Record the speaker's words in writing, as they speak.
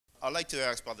I'd like to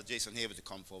ask Brother Jason Haber to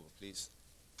come forward, please.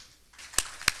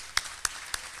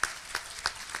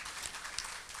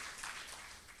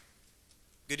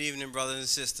 Good evening, brothers and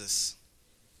sisters.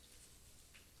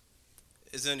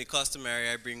 It's only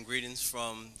customary I bring greetings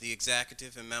from the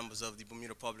executive and members of the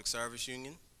Bermuda Public Service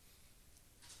Union.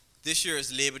 This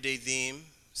year's Labor Day theme,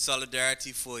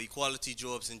 Solidarity for Equality,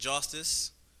 Jobs, and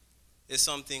Justice, is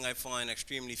something I find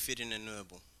extremely fitting and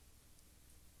noble.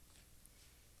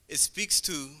 It speaks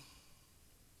to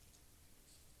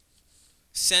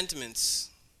sentiments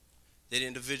that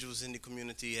individuals in the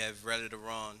community have rallied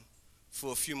around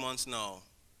for a few months now.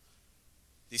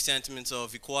 The sentiments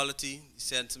of equality, the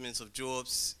sentiments of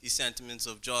jobs, the sentiments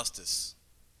of justice.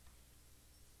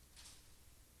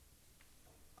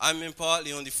 I'm in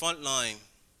partly on the front line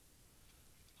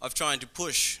of trying to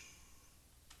push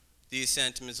these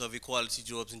sentiments of equality,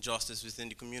 jobs, and justice within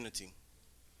the community.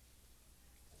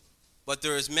 But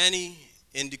there is many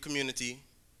in the community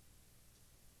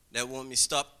that want me to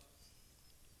stop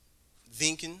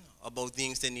thinking about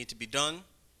things that need to be done.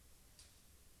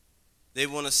 They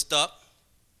want to stop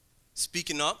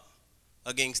speaking up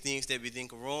against things that we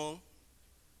think are wrong.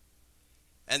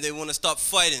 And they want to stop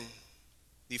fighting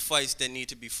the fights that need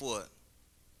to be fought.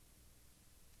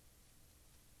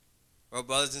 Well,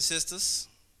 brothers and sisters,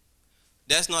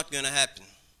 that's not going to happen.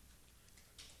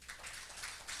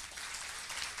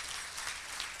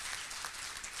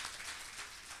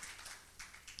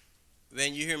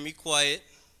 When you hear me quiet,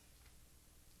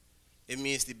 it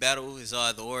means the battle is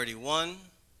either already won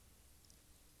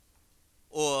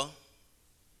or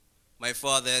my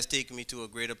Father has taken me to a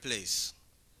greater place.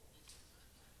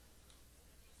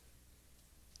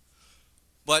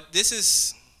 But this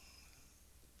is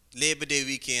Labor Day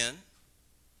weekend,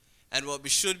 and what we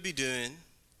should be doing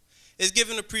is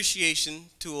giving appreciation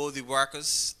to all the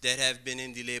workers that have been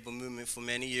in the labor movement for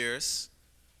many years.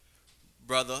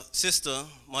 Sister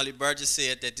Molly Burgess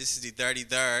said that this is the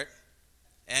 33rd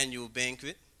annual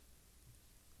banquet.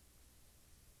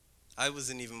 I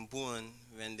wasn't even born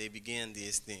when they began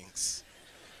these things.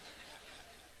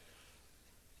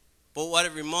 But what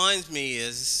it reminds me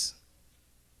is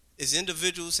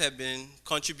individuals have been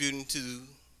contributing to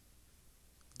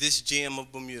this gem of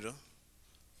Bermuda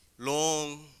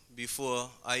long before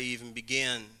I even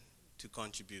began to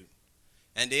contribute.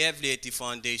 And they have laid the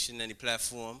foundation and the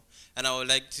platform. And I would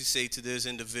like to say to those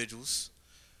individuals,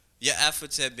 your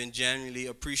efforts have been genuinely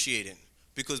appreciated,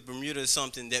 because Bermuda is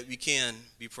something that we can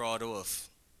be proud of.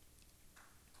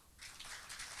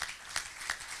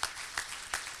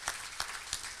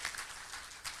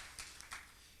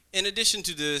 In addition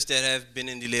to those that have been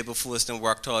in the labor force and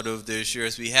worked hard over those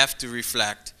years, we have to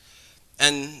reflect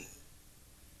and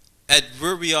at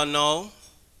where we are now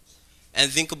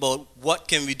and think about what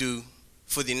can we do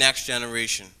for the next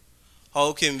generation.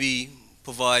 How can we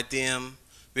provide them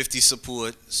with the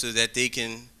support so that they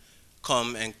can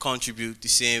come and contribute the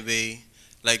same way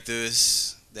like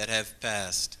those that have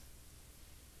passed.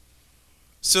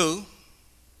 So,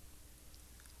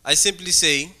 I simply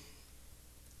say,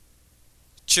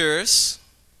 cheers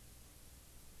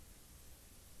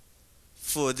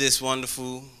for this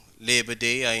wonderful Labor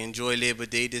Day. I enjoy Labor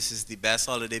Day. This is the best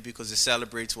holiday because it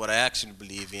celebrates what I actually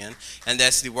believe in, and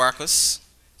that's the workers.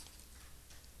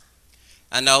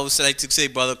 And I would like to say,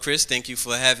 Brother Chris, thank you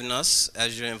for having us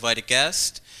as your invited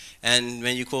guest. And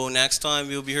when you call next time,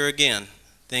 we'll be here again.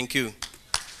 Thank you.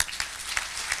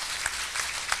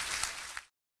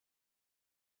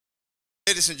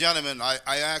 Ladies and gentlemen, I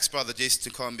asked Brother Jason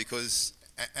to come because,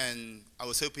 and I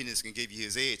was hoping this can give you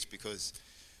his age, because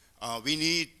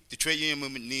the trade union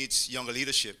movement needs younger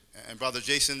leadership. And Brother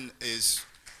Jason is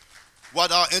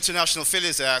what our international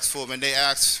affiliates ask for. When they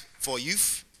ask for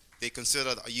youth, they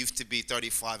consider a youth to be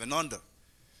 35 and under.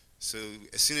 So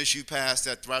as soon as you pass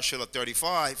that threshold of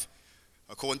 35,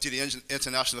 according to the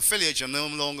international affiliate, you're no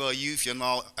longer a youth, you're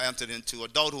now entered into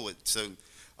adulthood. So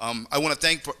I want to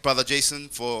thank Brother Jason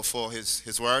for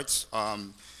his words.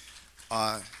 And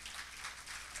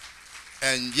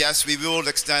yes, we will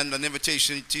extend an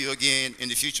invitation to you again in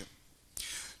the future.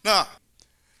 Now,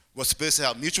 we're supposed to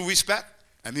have mutual respect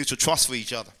and mutual trust for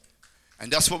each other.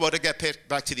 And that's what we're going to get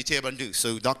back to the table and do.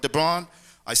 So, Dr. Braun,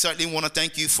 I certainly want to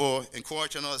thank you for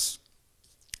encouraging us.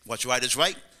 What's right is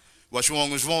right, what's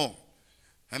wrong is wrong.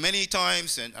 And many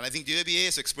times, and I think the ABA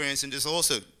is experiencing this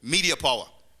also, media power.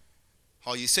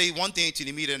 How you say one thing to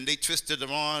the media and they twist it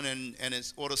around and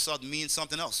it's all of a sudden means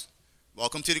something else.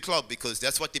 Welcome to the club, because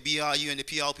that's what the BIU and the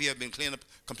PLP have been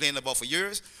complaining about for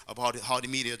years, about how the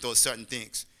media does certain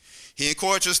things. He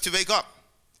encouraged us to wake up,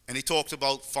 and he talked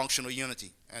about functional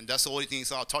unity. And that's the only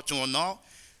things I'll touch on now.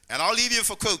 And I'll leave you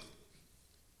for quote.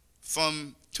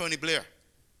 from Tony Blair.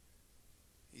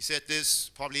 He said this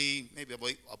probably maybe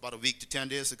about a week to 10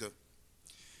 days ago.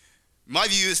 My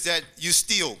view is that you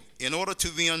still, in order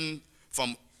to win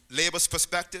from labor's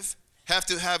perspective, have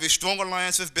to have a strong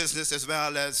alliance with business as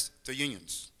well as the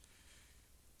unions.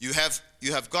 You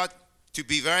have got to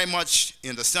be very much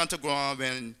in the center ground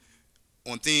and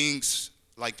on things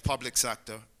like public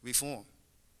sector reform.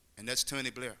 And that's Tony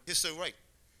Blair. He's so right.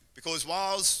 Because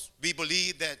whilst we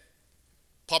believe that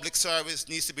public service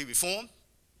needs to be reformed,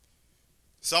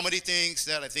 some of the things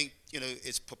that I think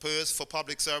is proposed for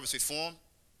public service reform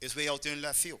is way out there in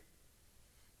left field.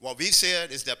 What we've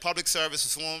said is that public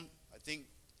service reform, I think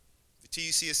the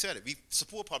TUC has said it, we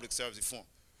support public service reform.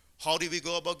 How do we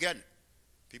go about getting it?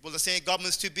 People are saying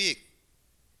government's too big.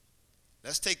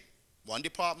 Let's take one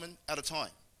department at a time.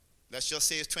 Let's just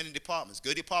say it's 20 departments.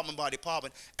 Go department by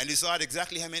department and decide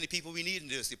exactly how many people we need in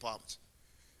those departments.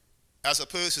 As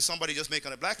opposed to somebody just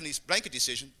making a blanket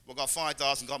decision, we've got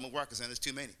 5,000 government workers and it's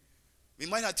too many. We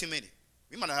might not have too many.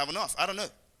 We might not have enough. I don't know.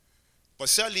 But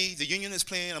certainly the union is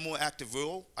playing a more active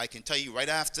role. I can tell you right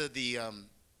after the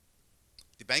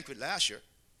banquet last year,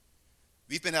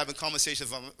 we've been having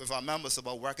conversations with our members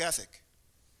about work ethic.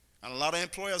 And a lot of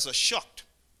employers are shocked.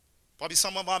 Probably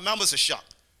some of our members are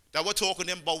shocked that we're talking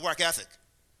to them about work ethic,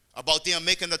 about them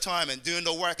making the time and doing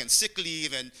the work and sick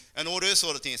leave and all those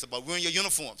sort of things, about wearing your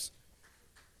uniforms.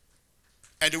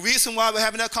 And the reason why we're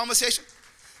having that conversation,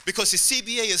 because the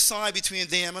CBA is signed between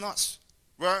them and us.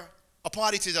 We're a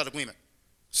party to that agreement.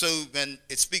 So when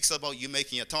it speaks about you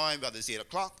making your time, whether it's 8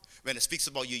 o'clock, when it speaks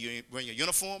about you wearing your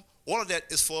uniform, all of that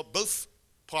is for both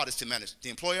parties to manage, the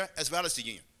employer as well as the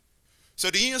union. So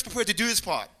the union is prepared to do its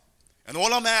part. And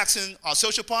all I'm asking our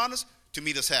social partners to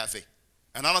meet us halfway.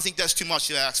 And I don't think that's too much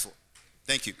to ask for.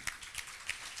 Thank you.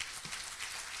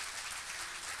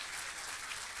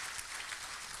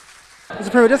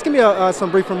 Mr. Perry, just give me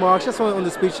some brief remarks just on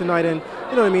the speech tonight and,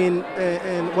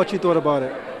 and what you thought about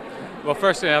it. Well,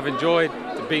 firstly, I've enjoyed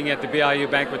being at the BIU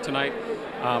banquet tonight.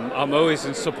 I'm always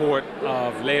in support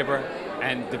of labor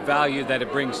and the value that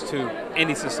it brings to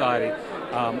any society.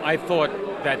 I thought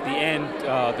that the end,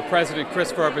 the President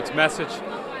Chris Verbert's message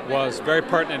was very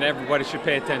pertinent and everybody should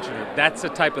pay attention to it. That's the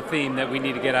type of theme that we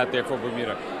need to get out there for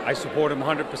Bermuda. I support him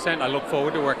 100%. I look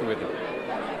forward to working with him.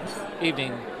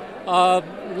 Evening.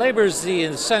 Labor is the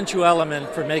essential element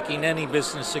for making any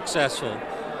business successful.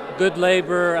 Good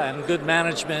labor and good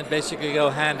management basically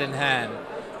go hand in hand.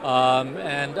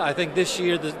 And I think this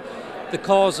year the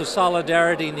cause of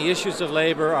solidarity and the issues of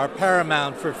labor are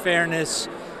paramount for fairness,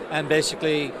 and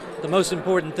basically the most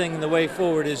important thing in the way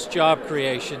forward is job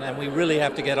creation, and we really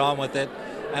have to get on with it,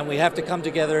 and we have to come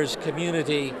together as a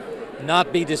community,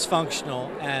 not be dysfunctional,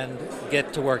 and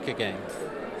get to work again.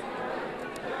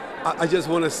 I just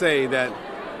want to say that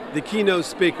the keynote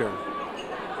speaker,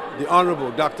 the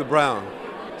Honorable Dr. Brown,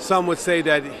 some would say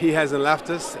that he hasn't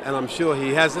left us, and I'm sure he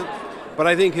hasn't, but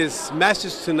I think his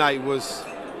message tonight was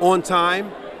on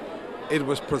time, it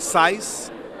was precise,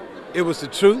 it was the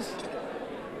truth,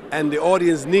 and the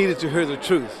audience needed to hear the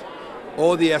truth.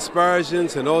 All the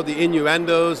aspersions and all the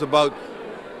innuendos about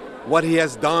what he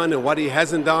has done and what he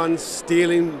hasn't done,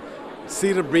 stealing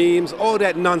cedar beams, all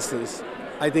that nonsense,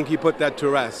 I think he put that to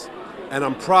rest. And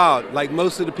I'm proud, like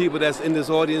most of the people that's in this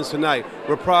audience tonight,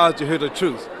 we're proud to hear the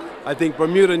truth. I think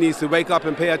Bermuda needs to wake up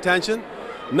and pay attention.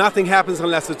 Nothing happens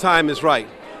unless the time is right.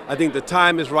 I think the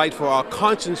time is right for our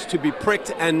conscience to be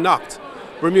pricked and knocked.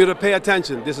 Bermuda, pay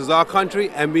attention. This is our country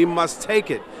and we must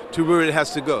take it to where it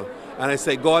has to go. And I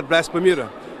say God bless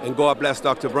Bermuda and God bless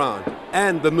Dr. Brown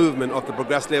and the movement of the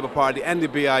Progressive Labour Party and the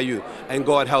BIU, and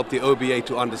God help the OBA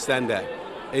to understand that.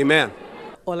 Amen.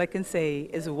 All I can say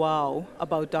is wow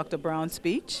about Dr. Brown's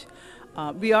speech.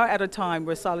 We are at a time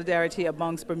where solidarity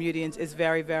amongst Bermudians is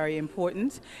very, very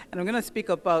important. And I'm going to speak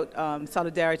about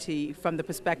solidarity from the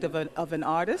perspective of an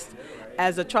artist.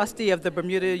 As a trustee of the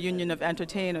Bermuda Union of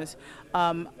Entertainers,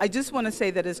 I just want to say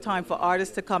that it's time for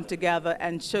artists to come together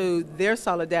and show their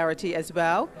solidarity as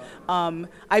well.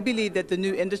 I believe that the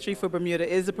new industry for Bermuda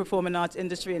is the performing arts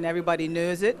industry, and everybody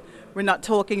knows it. We're not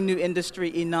talking new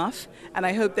industry enough, and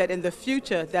I hope that in the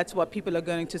future that's what people are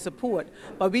going to support.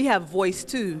 But we have voice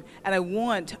too, and I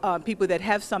want people that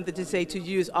have something to say to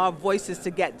use our voices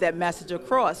to get that message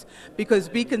across, because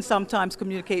we can sometimes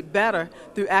communicate better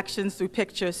through actions, through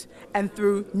pictures, and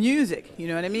through music, you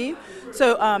know what I mean?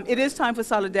 So it is time for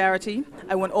solidarity.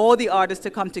 I want all the artists to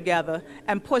come together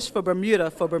and push for Bermuda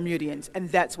for Bermudians, and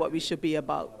that's what we should be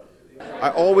about.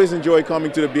 I always enjoy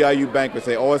coming to the BIU banquets.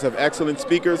 They always have excellent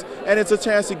speakers, and it's a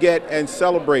chance to get and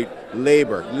celebrate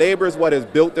labor. Labor is what has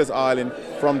built this island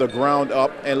from the ground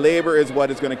up, and labor is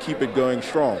what is going to keep it going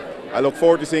strong. I look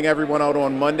forward to seeing everyone out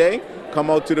on Monday. Come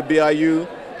out to the BIU,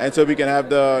 and so we can have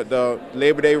the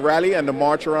Labor Day rally and the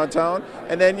march around town.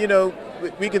 And then, you know,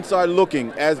 we can start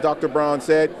looking, as Dr. Brown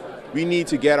said, we need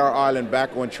to get our island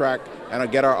back on track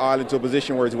and get our island to a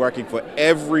position where it's working for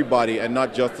everybody and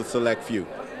not just a select few.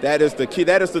 That is the key.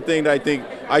 That is the thing that I think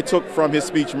I took from his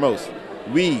speech most.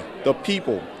 We, the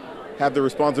people, have the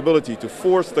responsibility to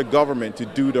force the government to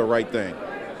do the right thing.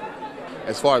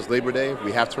 As far as Labor Day,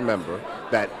 we have to remember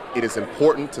that it is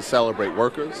important to celebrate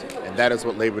workers, and that is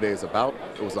what Labor Day is about.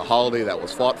 It was a holiday that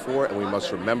was fought for, and we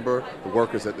must remember the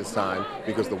workers at this time,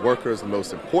 because the workers are the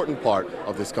most important part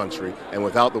of this country, and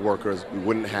without the workers, we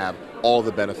wouldn't have all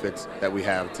the benefits that we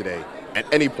have today at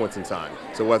any point in time.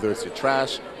 So whether it's your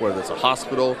trash, whether it's a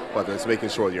hospital, whether it's making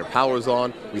sure your power's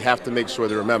on, we have to make sure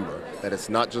to remember that it's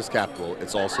not just capital,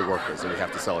 it's also workers, and we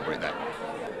have to celebrate that.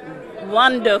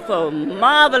 Wonderful,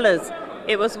 marvelous.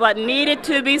 It was what needed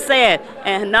to be said,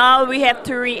 and now we have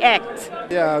to react.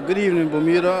 Yeah, good evening,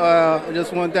 Bermuda. I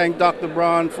just want to thank Dr.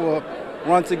 Brown for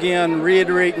once again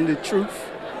reiterating the truth.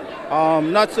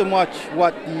 Not so much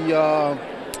what the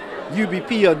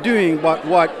UBP are doing, but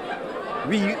what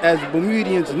we as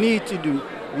Bermudians need to do.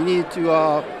 We need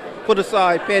to put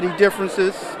aside petty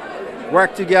differences,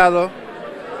 work together,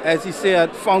 as he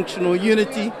said, functional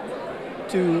unity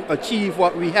to achieve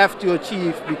what we have to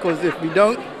achieve, because if we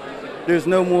don't, there's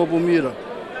no more Bermuda.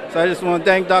 So I just want to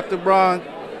thank Dr. Brown,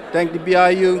 thank the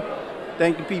BIU,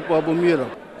 thank the people of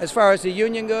Bermuda. As far as the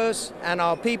union goes and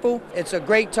our people, it's a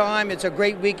great time, it's a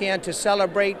great weekend to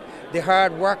celebrate the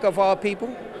hard work of our people.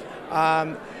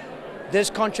 This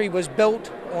country was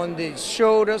built on the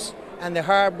shoulders and the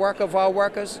hard work of our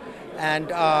workers,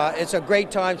 and it's a great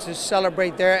time to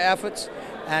celebrate their efforts,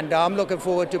 and I'm looking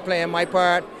forward to playing my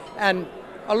part, and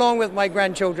along with my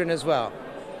grandchildren as well.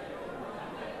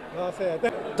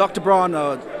 Dr. Brown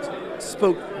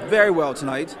spoke very well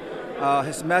tonight.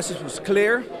 His message was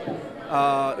clear,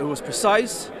 it was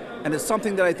precise, and it's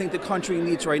something that I think the country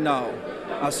needs right now.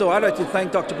 So I'd like to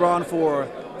thank Dr. Brown for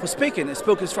speaking. He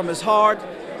spoke from his heart,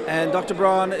 and Dr.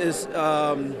 Brown is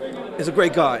a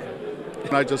great guy.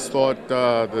 I just thought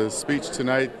the speech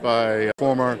tonight by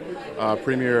former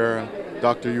Premier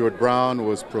Dr. Ewart Brown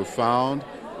was profound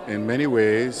in many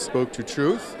ways, spoke to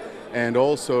truth, and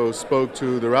also spoke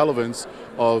to the relevance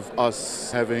of us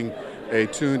having a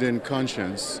tuned-in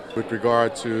conscience with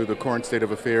regard to the current state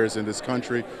of affairs in this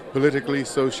country, politically,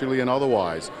 socially, and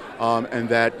otherwise. And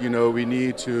that, you know, we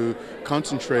need to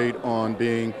concentrate on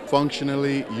being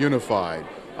functionally unified,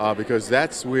 because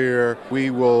that's where we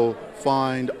will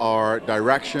find our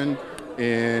direction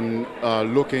in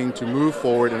looking to move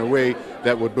forward in a way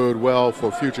that would bode well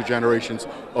for future generations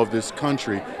of this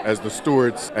country as the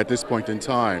stewards at this point in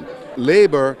time.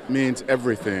 Labor means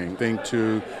everything. Think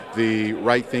to the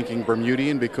right-thinking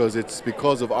Bermudian, because it's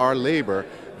because of our labor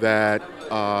that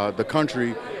the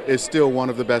country is still one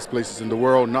of the best places in the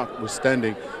world,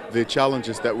 notwithstanding the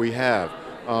challenges that we have.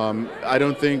 I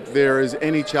don't think there is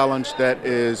any challenge that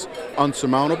is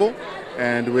unsurmountable.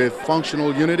 And with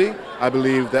functional unity, I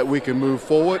believe that we can move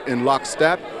forward in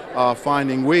lockstep,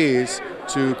 finding ways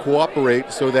to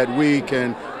cooperate so that we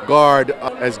can guard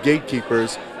as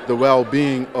gatekeepers the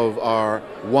well-being of our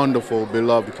wonderful,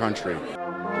 beloved country.